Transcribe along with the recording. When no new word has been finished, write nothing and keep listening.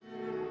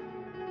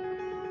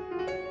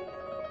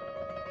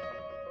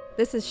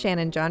This is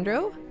Shannon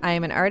Jondreau. I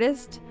am an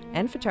artist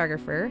and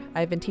photographer.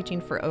 I've been teaching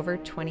for over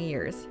 20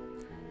 years.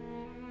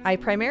 I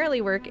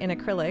primarily work in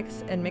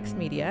acrylics and mixed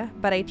media,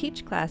 but I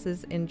teach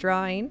classes in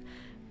drawing,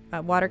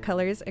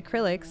 watercolors,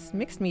 acrylics,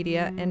 mixed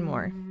media, and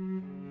more.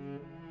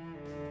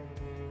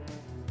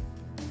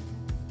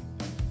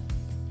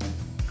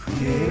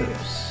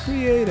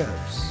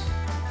 Creatives.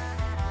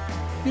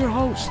 Your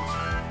host,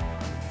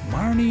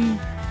 Marnie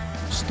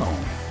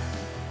Stone.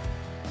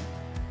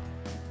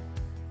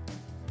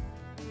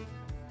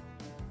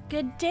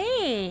 Good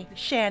day,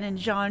 Shannon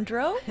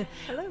Jondreau.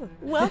 Hello.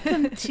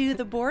 Welcome to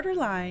the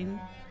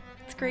Borderline.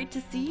 It's great to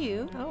see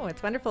you. Oh,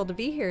 it's wonderful to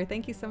be here.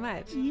 Thank you so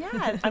much.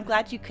 Yeah, I'm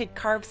glad you could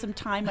carve some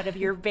time out of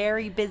your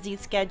very busy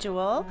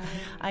schedule.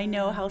 I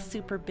know how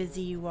super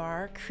busy you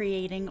are,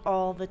 creating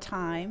all the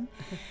time.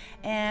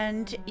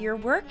 And your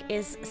work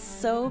is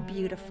so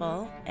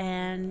beautiful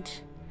and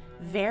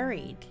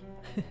varied.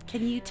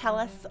 Can you tell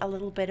us a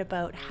little bit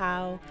about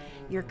how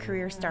your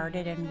career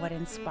started and what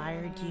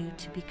inspired you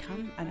to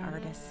become an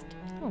artist?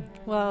 Oh,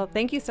 well,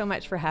 thank you so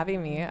much for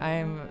having me.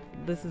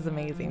 This is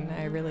amazing.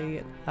 I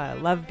really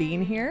love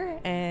being here,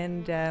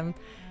 and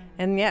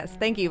yes,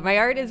 thank you. My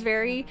art is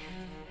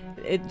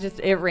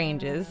it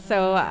ranges.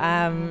 So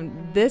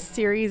this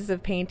series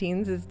of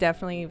paintings is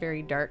definitely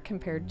very dark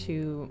compared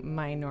to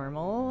my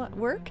normal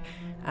work.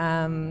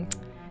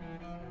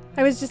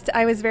 I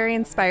was very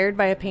inspired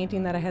by a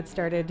painting that I had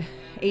started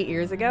 8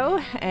 years ago,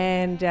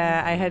 and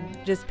I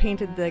had just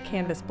painted the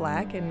canvas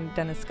black and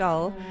done a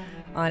skull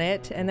on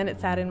it, and then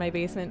it sat in my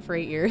basement for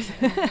 8 years.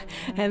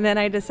 And then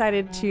I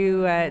decided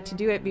to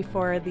do it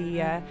before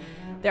the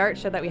art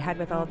show that we had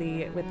with all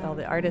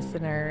the artists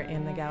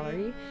in the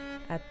gallery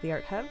at the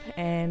Art Hub,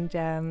 and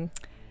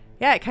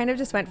yeah, it kind of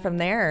just went from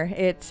there.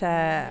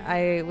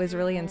 I was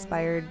really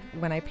inspired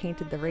when I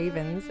painted the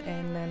ravens,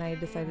 and then I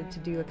decided to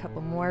do a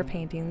couple more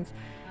paintings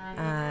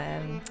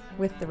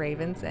with the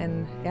ravens,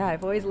 and yeah,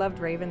 I've always loved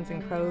ravens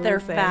and crows. They're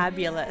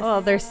fabulous.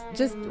 Oh, they're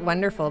just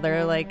wonderful.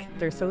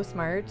 They're so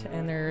smart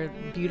and they're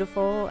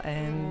beautiful,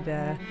 and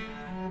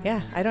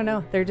yeah, I don't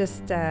know. They're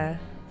just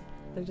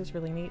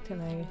really neat,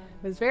 and I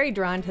was very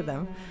drawn to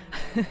them.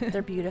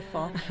 They're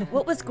beautiful.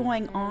 What was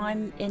going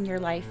on in your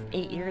life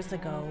 8 years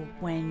ago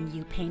when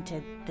you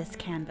painted this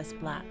canvas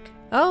black?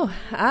 Well,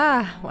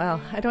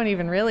 I don't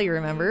even really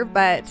remember,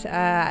 but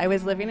I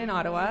was living in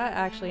Ottawa,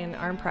 actually in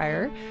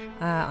Arnprior,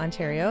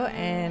 Ontario,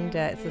 and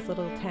it's this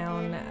little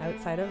town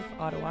outside of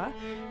Ottawa,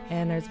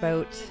 and there's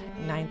about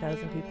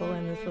 9,000 people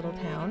in this little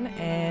town,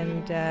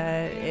 and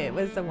it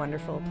was a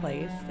wonderful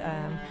place.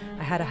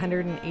 I had a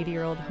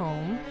 180-year-old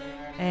home,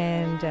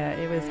 and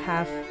it was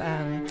half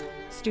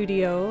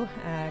studio,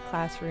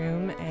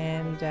 classroom,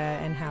 and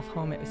half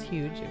home. It was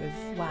huge. It was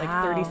like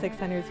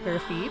 3,600 square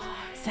feet.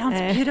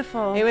 Sounds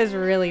beautiful. It was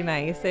really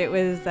nice. It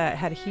was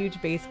had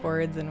huge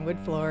baseboards and wood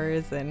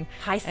floors and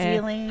high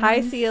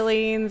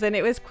ceilings, and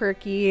it was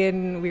quirky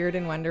and weird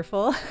and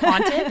wonderful.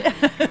 Haunted?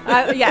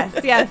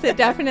 Yes, it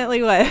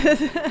definitely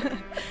was.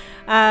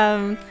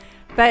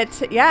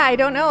 But yeah, I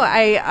don't know.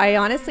 I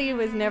honestly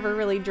was never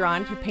really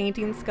drawn to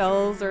painting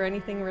skulls or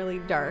anything really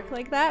dark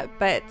like that.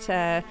 But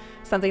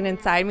something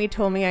inside me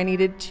told me I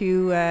needed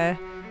to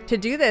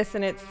do this,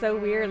 and it's so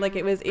weird. Like,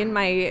 it was in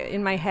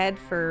my head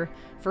for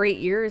 8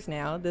 years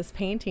now, this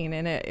painting,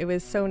 and it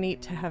was so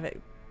neat to have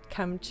it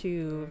come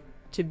to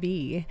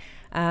be.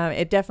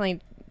 It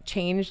definitely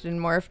changed and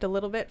morphed a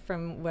little bit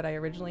from what I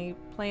originally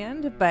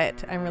planned,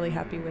 but I'm really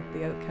happy with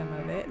the outcome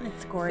of it.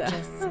 It's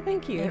gorgeous. So,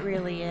 thank you. It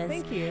really is.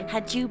 Thank you.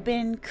 Had you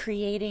been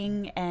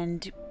creating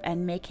and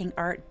making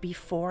art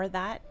before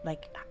that?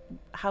 Like,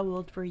 how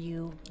old were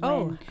you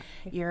when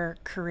your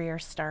career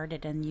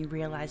started and you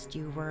realized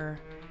you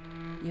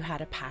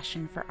had a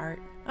passion for art?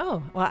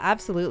 Oh, well,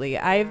 absolutely.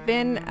 I've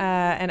been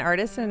an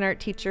artist and an art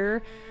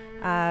teacher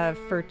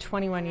for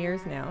 21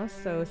 years now,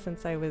 so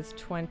since I was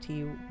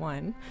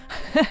 21.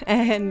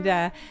 And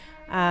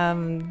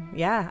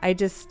yeah,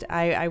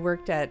 I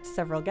worked at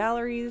several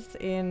galleries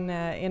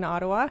in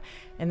Ottawa,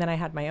 and then I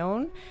had my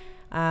own.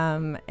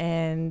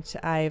 And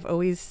I've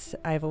always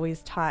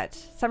taught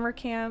summer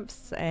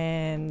camps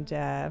and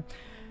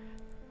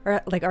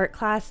like art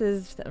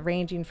classes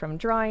ranging from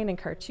drawing and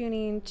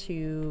cartooning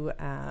to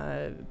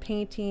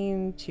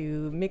painting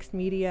to mixed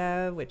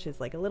media, which is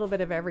like a little bit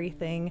of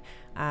everything,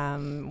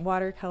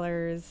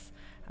 watercolors,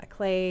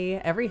 clay,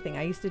 everything.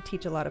 I used to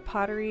teach a lot of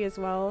pottery as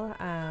well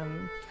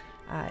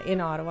in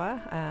Ottawa.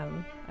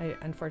 I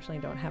unfortunately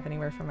don't have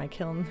anywhere for my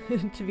kiln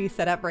to be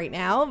set up right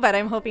now, but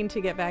I'm hoping to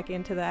get back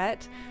into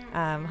that.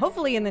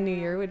 Hopefully in the new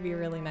year would be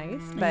really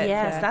nice. But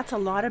yes, that's a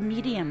lot of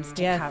mediums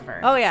to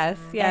cover. Oh, yes.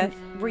 And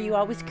were you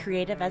always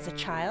creative as a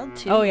child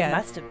too? Oh, yes. You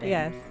must have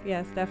been.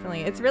 Yes,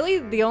 definitely. It's really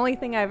the only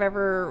thing I've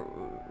ever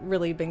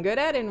really been good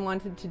at and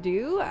wanted to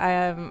do.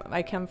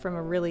 I come from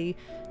a really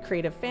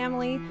creative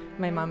family.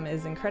 My mom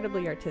is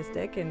incredibly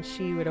artistic, and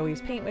she would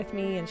always paint with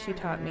me, and she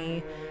taught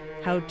me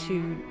how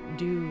to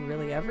do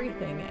really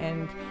everything.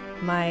 And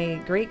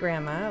my great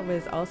grandma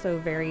was also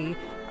very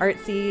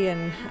artsy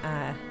and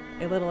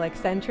a little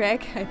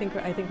eccentric. I think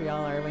we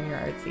all are when you're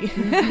artsy.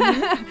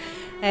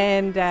 Mm-hmm.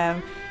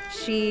 And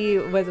she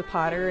was a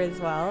potter as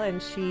well,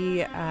 and she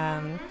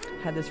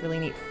had this really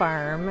neat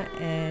farm,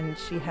 and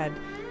she had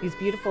these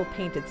beautiful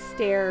painted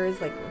stairs,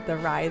 like the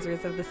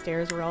risers of the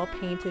stairs were all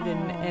painted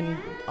and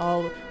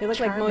all, they look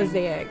like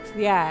mosaics.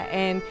 Yeah,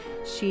 and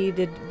she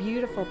did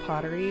beautiful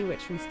pottery,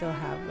 which we still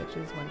have, which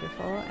is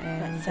wonderful.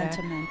 And that's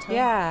sentimental.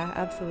 Yeah,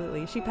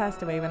 absolutely. She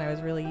passed away when I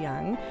was really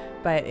young,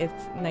 but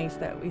it's nice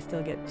that we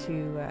still get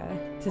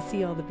to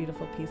see all the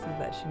beautiful pieces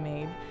that she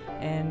made,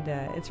 and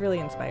it's really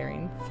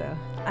inspiring. So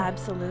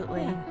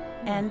absolutely. Yeah.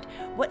 And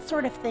what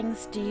sort of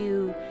things do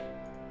you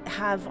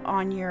have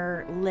on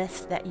your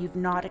list that you've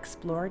not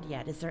explored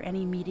yet? Is there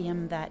any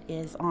medium that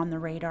is on the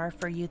radar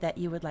for you that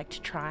you would like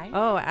to try?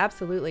 Oh,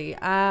 absolutely.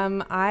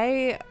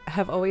 I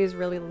have always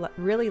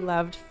really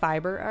loved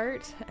fiber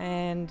art,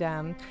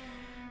 and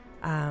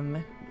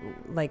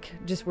like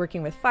just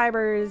working with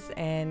fibers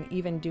and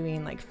even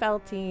doing like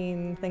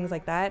felting, things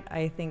like that.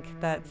 I think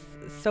that's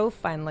so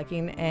fun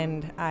looking,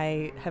 and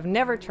I have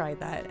never tried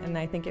that, and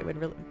I think it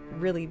would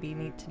really be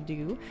neat to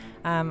do.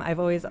 I've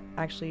always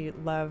actually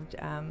loved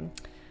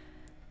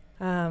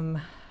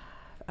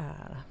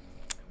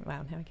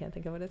wow, now I can't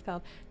think of what it's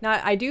called.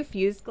 Now, I do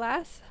fused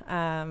glass,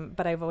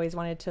 but I've always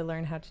wanted to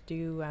learn how to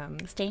do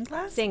stained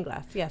glass? Stained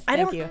glass, yes. I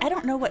Thank you.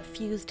 don't know what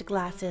fused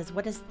glass is.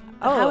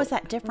 How is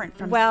that different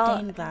from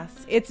stained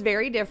glass? It's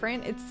very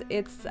different.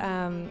 It's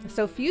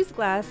so fused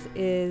glass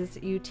is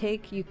you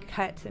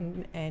cut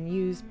and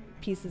use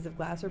pieces of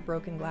glass or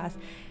broken glass.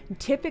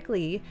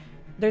 Typically,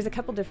 there's a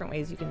couple different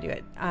ways you can do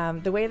it.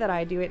 The way that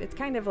I do it, it's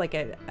kind of like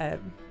a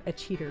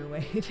cheater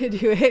way to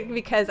do it,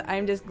 because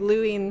I'm just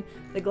gluing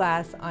the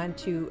glass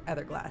onto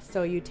other glass.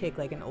 So you take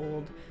like an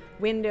old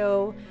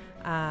window,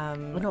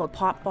 an old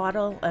pop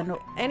bottle,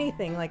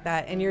 anything like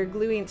that, and you're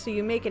gluing, so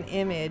you make an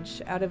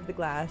image out of the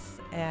glass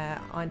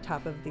on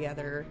top of the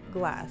other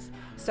glass.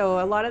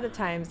 So a lot of the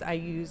times I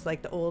use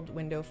like the old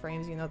window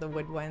frames, the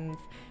wood ones,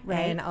 right,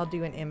 and I'll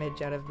do an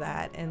image out of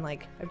that. And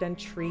like I've done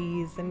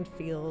trees and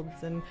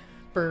fields and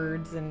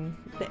birds and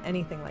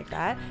anything like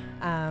that.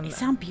 They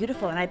sound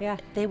beautiful,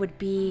 and they would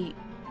be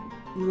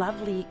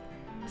lovely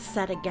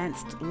set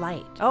against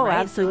light. Oh, right?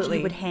 absolutely. So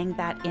you would hang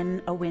that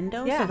in a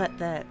window so that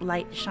the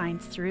light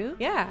shines through?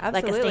 Yeah,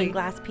 absolutely. Like a stained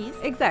glass piece?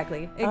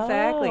 Exactly.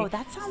 Oh,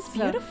 that sounds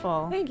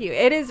beautiful. Thank you.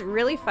 It is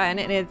really fun,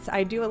 and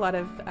I do a lot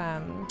of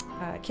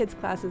kids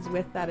classes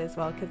with that as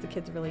well, because the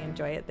kids really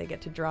enjoy it. They get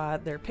to draw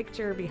their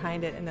picture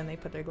behind it, and then they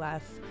put their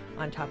glass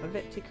on top of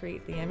it to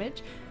create the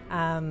image.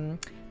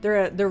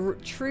 The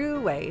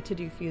true way to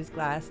do fused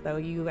glass, though,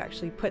 you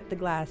actually put the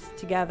glass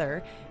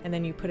together, and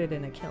then you put it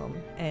in a kiln,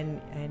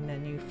 and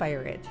then you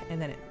fire it, and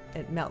then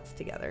it melts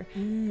together,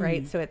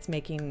 right? So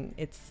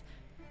it's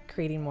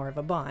creating more of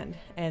a bond,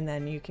 and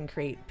then you can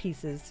create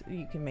pieces.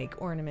 You can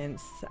make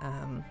ornaments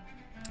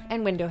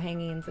and window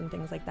hangings and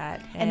things like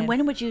that. And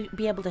when would you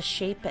be able to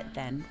shape it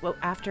then? Well,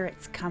 after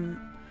it's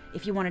come.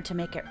 If you wanted to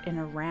make it in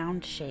a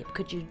round shape,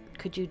 could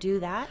you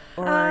do that?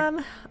 Or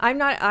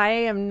I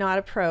am not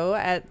a pro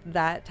at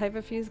that type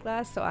of fused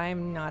glass, so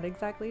I'm not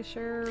exactly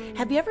sure.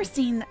 Have you ever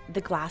seen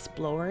the glass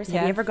blowers? Yes.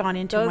 Have you ever gone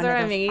into those one are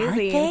of those? Amazing. Aren't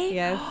they?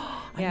 Yes.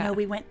 I know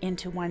we went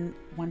into one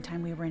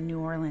time. We were in New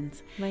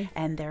Orleans, nice.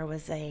 And there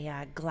was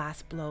a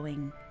glass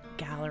blowing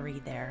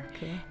gallery there,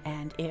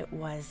 and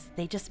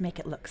they just make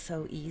it look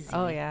so easy.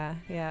 Oh yeah.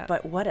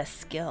 But what a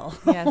skill.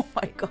 Yes. Oh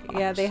my gosh.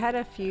 Yeah, they had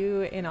a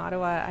few in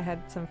Ottawa. I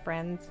had some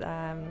friends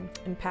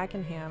in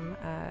Pakenham,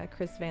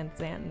 Chris Van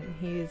Zanten.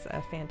 He's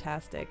a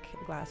fantastic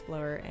glass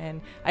blower,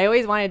 and I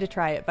always wanted to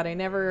try it, but I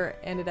never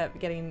ended up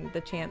getting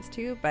the chance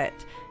to. But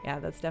yeah,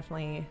 that's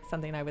definitely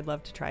something I would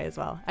love to try as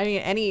well. I mean,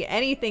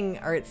 anything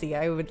artsy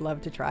I would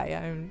love to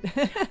try.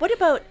 What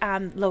about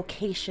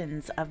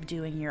locations of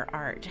doing your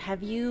art?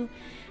 Have you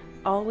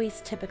always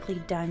typically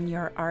done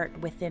your art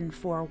within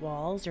four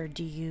walls, or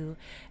do you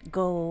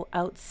go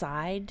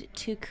outside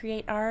to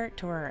create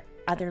art, or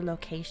other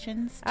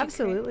locations?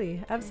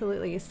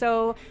 Absolutely.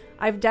 So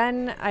I've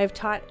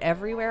taught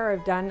everywhere.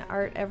 I've done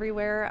art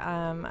everywhere.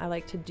 I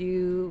like to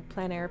do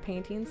plein air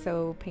painting,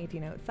 so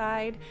painting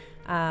outside.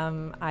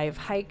 I've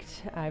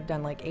hiked. I've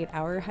done like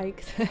 8-hour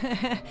hikes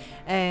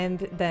and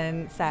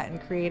then sat and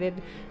created,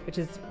 which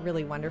is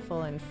really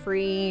wonderful and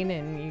freeing,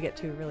 and you get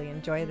to really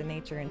enjoy the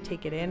nature and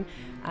take it in.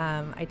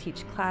 I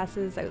teach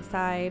classes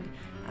outside.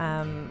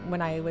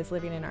 When I was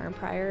living in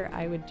Arnprior,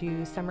 I would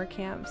do summer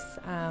camps.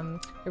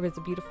 There was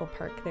a beautiful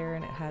park there,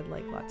 and it had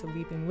like lots of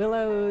weeping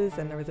willows,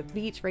 and there was a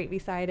beach right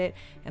beside it,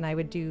 and I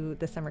would do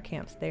the summer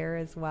camps there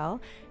as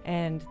well.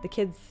 And the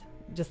kids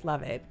just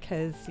love it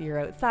because you're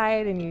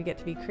outside and you get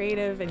to be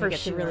creative, and you get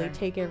to really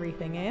take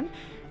everything in.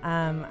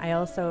 I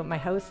also, my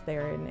house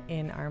there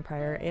in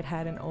Arnprior, it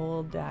had an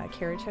old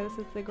carriage house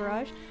as the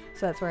garage,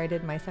 so that's where I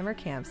did my summer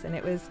camps, and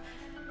it was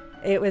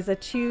a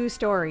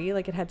 2-story,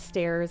 like it had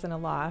stairs and a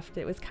loft.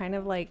 It was kind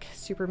of like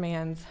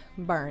Superman's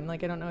barn.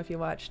 Like, I don't know if you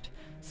watched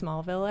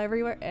Smallville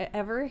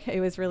ever.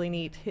 It was really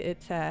neat.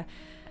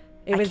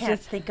 It was I can't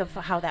just think of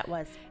how that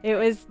was. It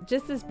was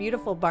just this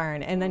beautiful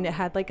barn, and then it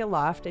had like a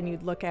loft, and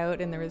you'd look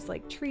out, and there was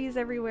like trees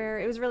everywhere.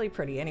 It was really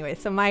pretty. Anyway,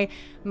 so my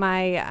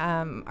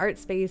art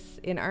space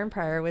in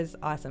Arnprior was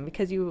awesome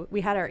because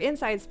we had our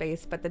inside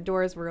space, but the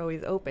doors were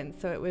always open.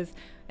 So it was,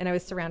 and I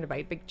was surrounded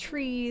by big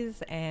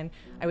trees, and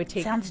I would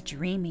take. Sounds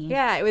dreamy.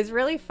 Yeah, it was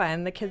really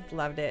fun. The kids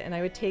loved it, and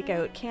I would take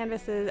out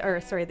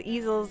the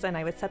easels, and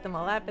I would set them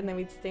all up, and then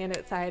we'd stand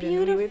outside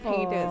and we would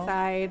paint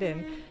outside,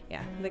 and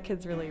yeah, the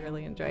kids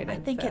really enjoyed it. I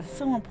think it's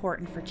so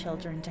important for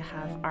children to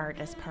have art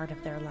as part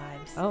of their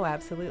lives. Oh,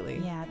 absolutely.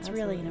 Yeah, it's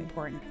really an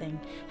important thing.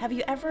 Have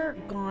you ever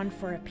gone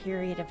for a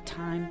period of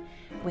time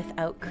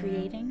without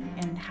creating,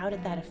 and how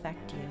did that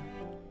affect you?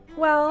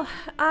 Well,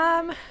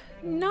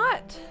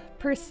 not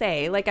per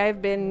se. Like,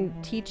 I've been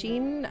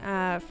teaching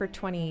for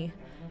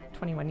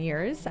 21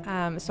 years,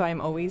 so I'm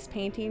always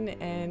painting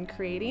and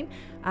creating.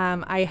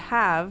 I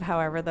have,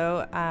 however,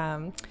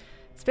 though,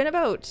 it's been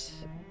about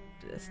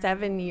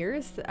 7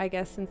 years, I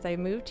guess, since I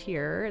moved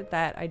here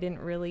that I didn't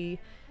really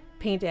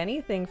paint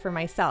anything for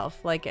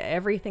myself. Like,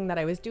 everything that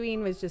I was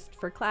doing was just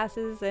for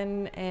classes,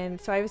 and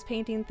so I was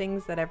painting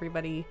things that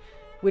everybody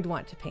would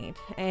want to paint.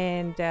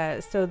 And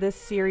so this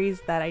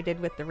series that I did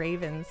with the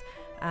Ravens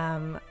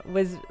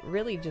was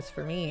really just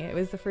for me. It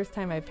was the first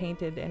time I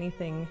painted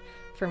anything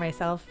for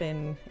myself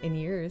in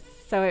years.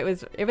 So it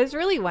was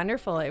really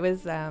wonderful. It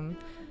was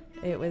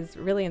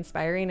really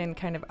inspiring and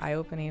kind of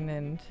eye-opening,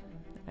 and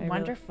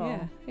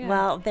wonderful. Yeah.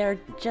 Well, they're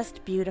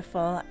just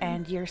beautiful,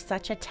 and you're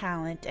such a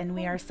talent, and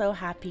we are so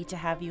happy to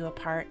have you a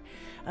part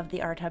of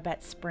the Art Hub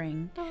at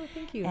Spring. Oh,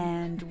 thank you.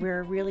 And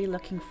we're really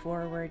looking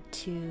forward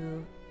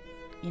to,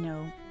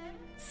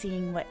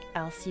 seeing what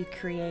else you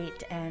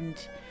create and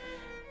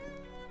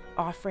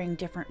offering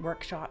different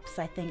workshops.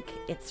 I think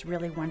it's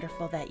really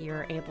wonderful that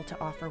you're able to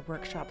offer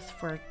workshops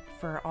for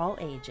all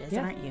ages,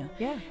 aren't you?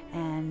 Yeah.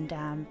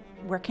 And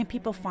where can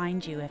people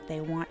find you if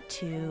they want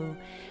to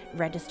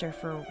register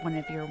for one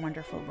of your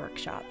wonderful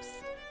workshops?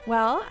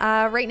 Well,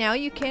 right now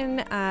you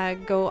can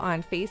go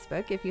on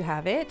Facebook if you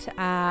have it.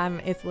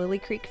 It's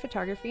LilyCreek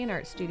Photography and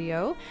Art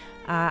Studio.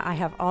 I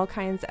have all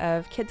kinds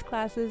of kids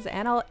classes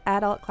and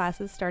adult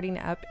classes starting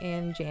up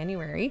in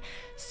January.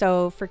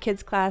 So for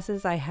kids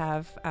classes, I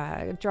have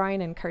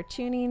drawing and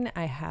cartooning.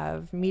 I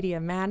have Media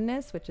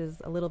Madness, which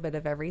is a little bit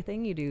of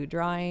everything. You do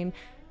drawing,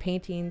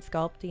 painting,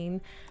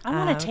 sculpting, I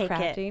want to take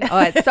crafting. it. Oh,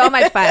 it's so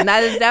much fun.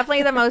 That is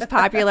definitely the most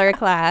popular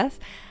class.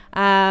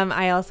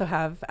 I also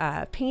have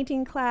a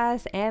painting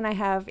class, and I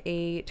have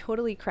a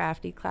totally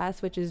crafty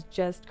class, which is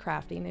just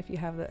crafting. If you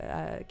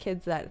have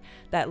kids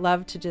that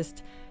love to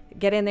just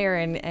get in there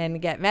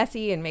and get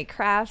messy and make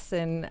crafts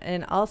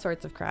and all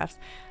sorts of crafts.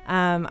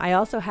 I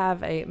also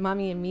have a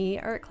Mommy and Me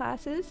art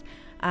classes.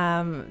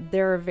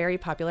 They're very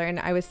popular, and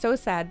I was so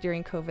sad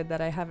during COVID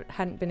that I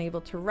hadn't been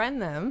able to run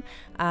them,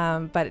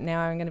 but now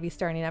I'm going to be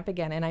starting up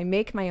again, and I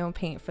make my own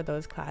paint for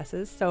those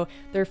classes. So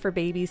they're for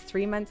babies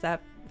 3 months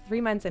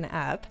and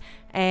up,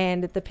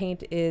 and the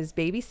paint is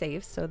baby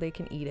safe, so they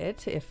can eat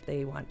it if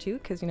they want to,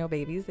 because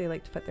babies, they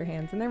like to put their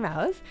hands in their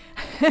mouths.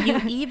 You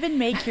even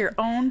make your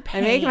own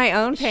paint. I make my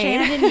own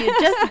paint. Shannon,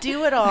 you just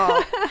do it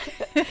all.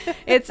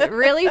 It's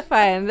really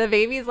fun. The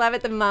babies love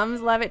it. The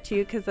moms love it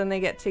too, because then they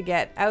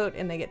get out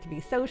and they get to be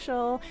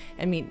social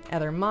and meet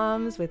other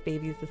moms with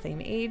babies the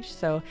same age.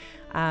 So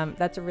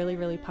that's a really,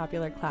 really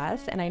popular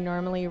class, and I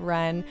normally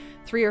run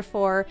 3 or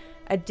 4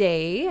 a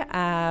day,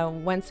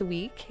 once a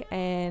week,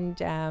 and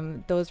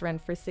those run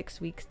for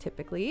 6 weeks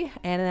typically.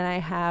 And then I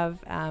have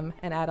an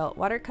adult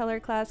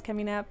watercolor class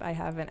coming up. I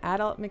have an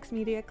adult mixed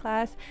media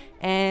class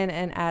and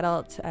an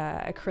adult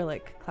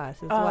acrylic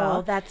class as well.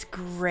 Oh, that's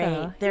great.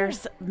 So,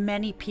 There's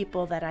many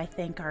people that I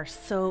think are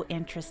so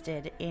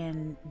interested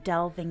in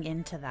delving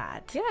into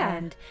that. Yeah.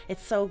 And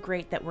it's so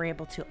great that you're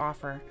able to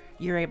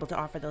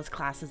offer those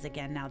classes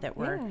again now that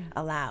we're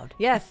allowed.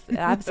 Yes,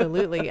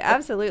 absolutely.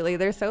 Absolutely.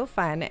 They're so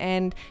fun,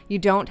 and you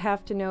don't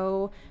have to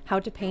know how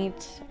to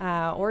paint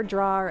or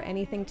draw or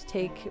anything to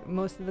take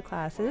most of the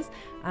classes.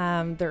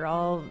 They're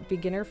all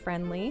beginner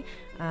friendly.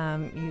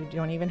 You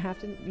don't even have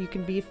to, you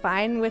can be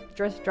fine with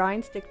just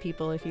drawing stick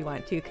people if you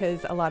want to,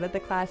 because a lot of the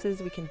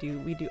classes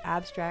we do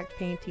abstract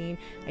painting.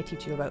 I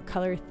teach you about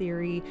color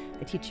theory.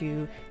 I teach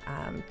you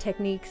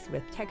techniques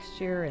with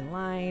texture and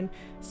line.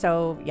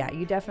 So yeah,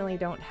 you definitely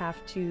don't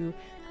have to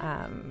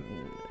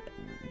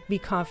be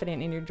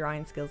confident in your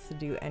drawing skills to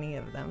do any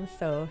of them.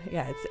 So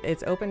yeah,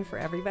 it's open for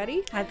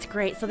everybody. That's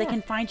great. So they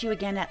can find you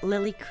again at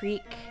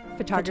LilyCreek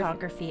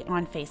Photography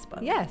on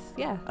Facebook. Yes,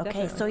 yeah. Okay,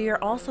 definitely. so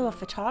you're also a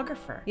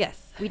photographer.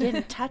 Yes. We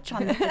didn't touch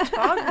on the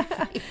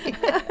photography.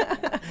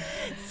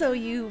 So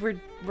you were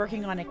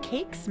working on a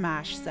cake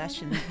smash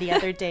session the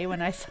other day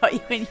when I saw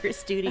you in your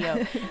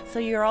studio. So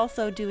you're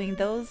also doing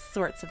those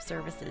sorts of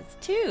services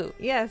too.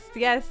 Yes.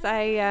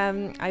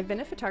 I've been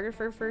a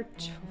photographer for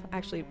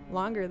actually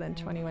longer than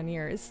 21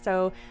 years.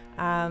 So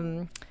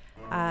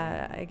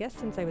I guess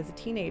since I was a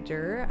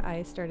teenager,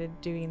 I started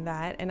doing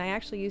that. And I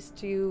actually used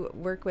to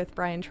work with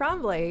Brian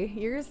Tremblay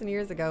years and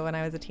years ago when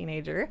I was a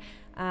teenager.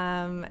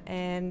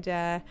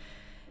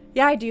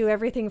 Yeah, I do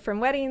everything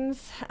from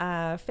weddings,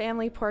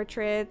 family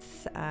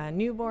portraits,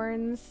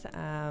 newborns,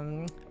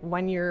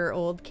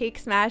 1-year-old cake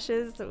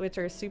smashes, which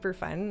are super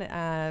fun.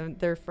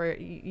 They're for,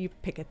 you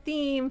pick a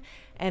theme,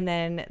 and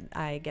then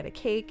I get a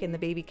cake, and the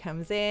baby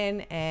comes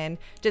in and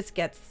just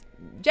gets,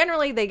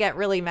 generally they get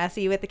really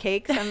messy with the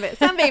cake.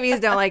 Some babies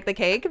don't like the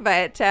cake,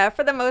 but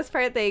for the most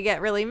part, they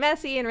get really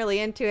messy and really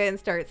into it and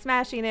start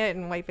smashing it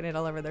and wiping it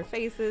all over their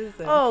faces.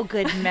 And Oh,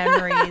 good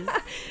memories.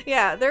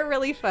 yeah, they're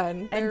really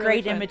fun. And They're great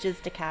really fun. images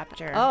to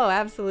capture. Oh,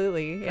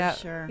 absolutely. For Yeah.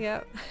 sure.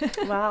 Yep.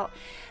 Well,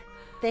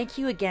 thank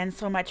you again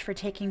so much for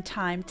taking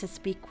time to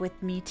speak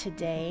with me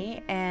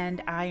today.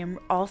 And I am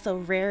also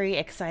very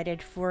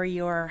excited for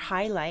your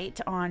highlight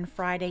on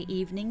Friday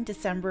evening,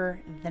 December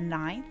the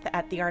 9th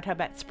at the Art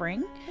Hub at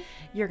Spring.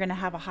 You're going to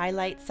have a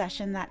highlight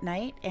session that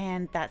night,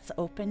 and that's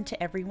open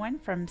to everyone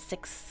from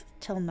 6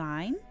 till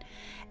 9.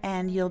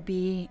 And you'll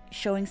be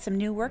showing some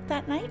new work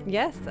that night?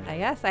 Yes.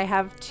 I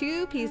have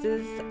 2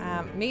 pieces,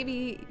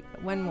 maybe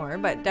one more,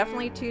 but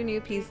definitely 2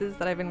 new pieces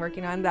that I've been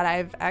working on that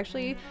I've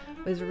actually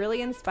was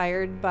really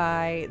inspired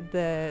by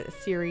the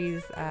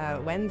series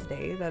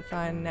Wednesday that's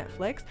on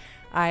Netflix.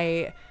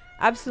 I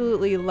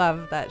absolutely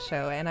love that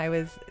show, and I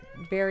was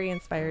very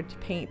inspired to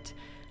paint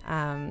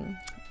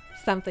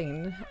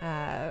something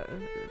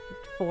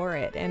for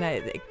it, and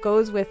it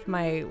goes with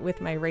my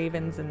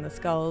ravens and the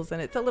skulls,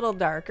 and it's a little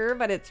darker,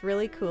 but it's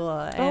really cool.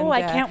 Oh,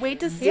 I can't wait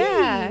to see.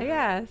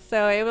 Yeah.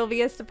 So it will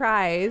be a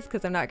surprise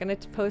because I'm not going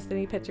to post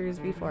any pictures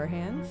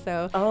beforehand.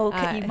 So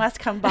you must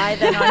come by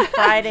then on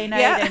Friday night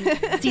Yeah.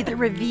 and see the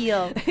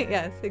reveal.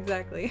 Yes,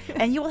 exactly.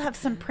 And you will have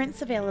some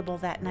prints available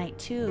that night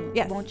too,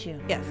 Yes. won't you?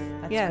 Yes.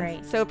 That's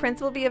great. So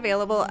prints will be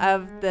available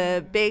of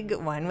the big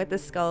one with the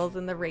skulls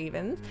and the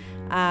ravens.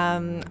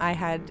 I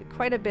had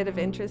quite a bit of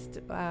interest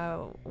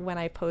when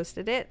I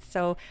posted it,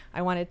 so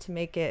I wanted to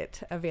make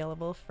it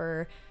available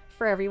for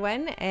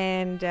everyone,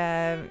 and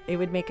it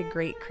would make a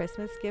great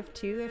Christmas gift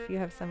too if you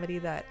have somebody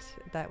that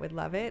would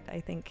love it. I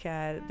think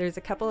there's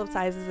a couple of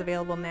sizes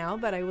available now,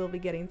 but I will be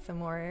getting some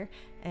more,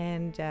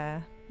 and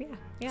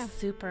yeah.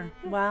 Super.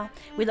 Well,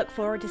 we look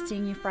forward to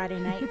seeing you Friday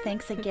night.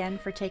 Thanks again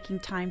for taking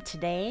time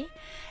today.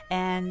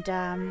 And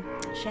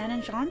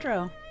Shannon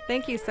Jondreau.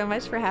 Thank you so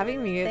much for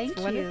having me. It's Thank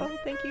you. wonderful.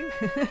 Thank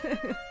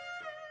you.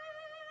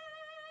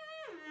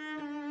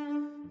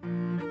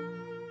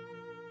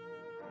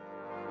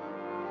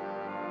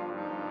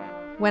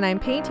 When I'm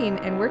painting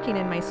and working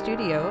in my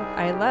studio,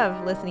 I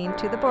love listening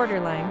to The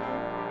Borderline.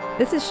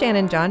 This is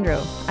Shannon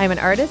Jondreau. I'm an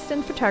artist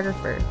and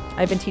photographer.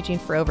 I've been teaching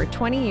for over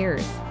 20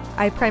 years.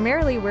 I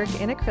primarily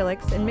work in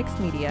acrylics and mixed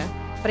media,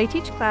 but I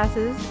teach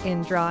classes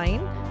in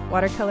drawing,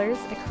 watercolors,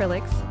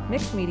 acrylics,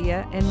 mixed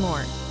media, and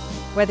more.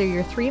 Whether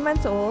you're 3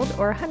 months old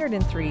or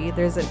 103,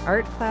 there's an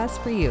art class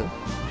for you.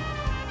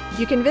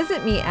 You can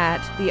visit me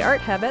at the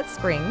Art Hub at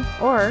Spring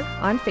or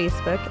on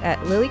Facebook at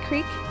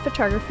LilyCreek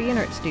Photography and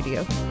Art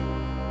Studio.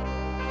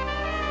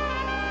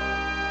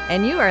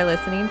 And you are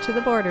listening to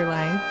The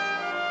Borderline.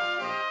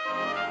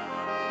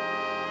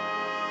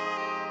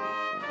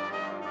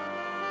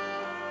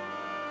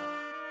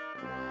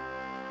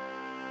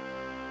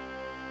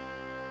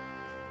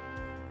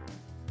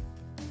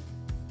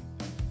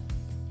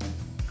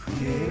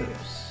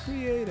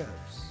 Creators.